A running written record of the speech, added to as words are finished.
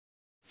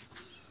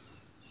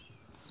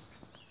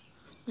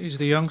These are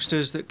the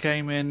youngsters that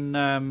came in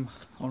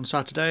on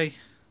Saturday,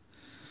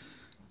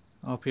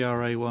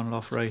 RPRA1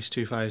 Loft Race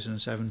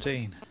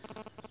 2017.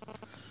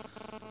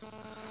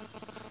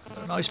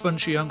 A nice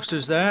bunch of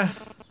youngsters there,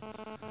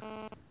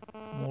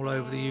 from all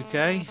over the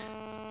UK.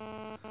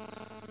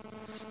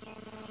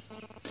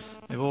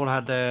 They've all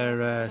had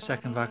their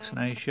second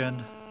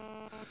vaccination,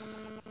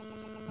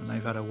 and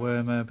they've had a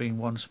wormer, being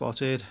one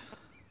spotted,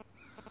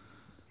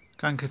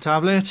 canker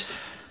tablet,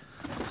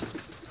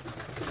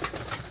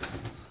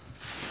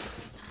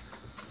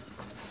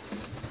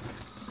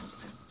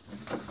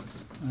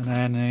 and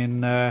then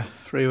in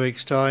 3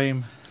 weeks'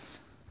 time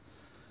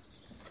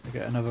they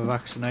get another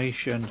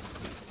vaccination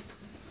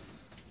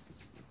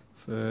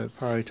for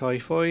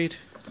paratyphoid,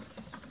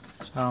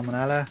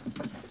 salmonella,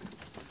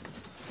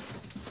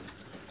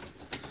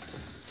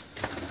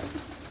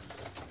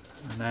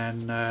 and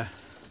then a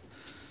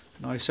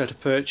nice set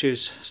of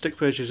perches, stick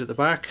perches at the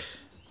back,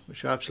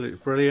 which are absolutely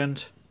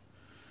brilliant,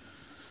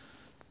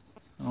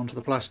 and onto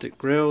the plastic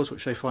grills,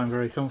 which they find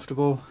very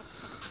comfortable.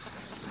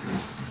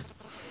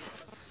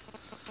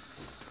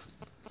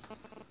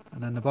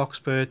 And then the box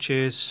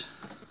perches,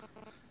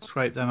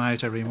 scrape them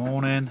out every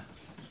morning,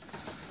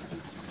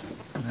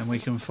 and then we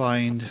can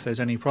find if there's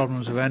any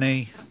problems with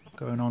any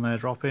going on their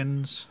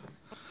drop-ins.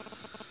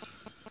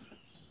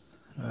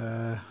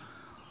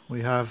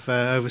 We have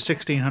over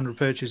 1600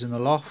 perches in the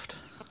loft,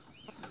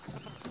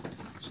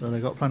 so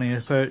they've got plenty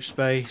of perch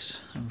space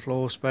and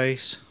floor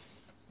space.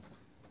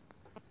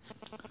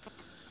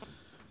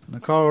 And the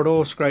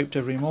corridor scraped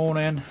every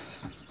morning.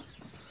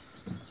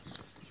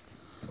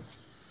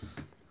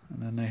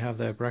 And then they have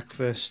their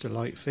breakfast, a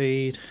light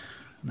feed,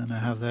 and then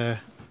they have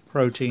their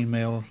protein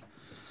meal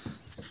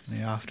in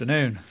the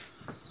afternoon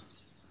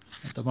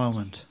at the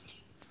moment.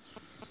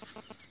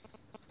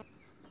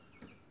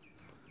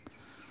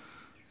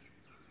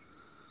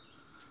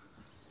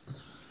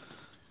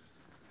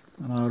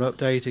 And I'll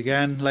update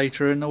again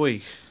later in the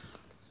week.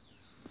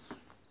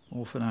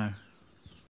 All for now.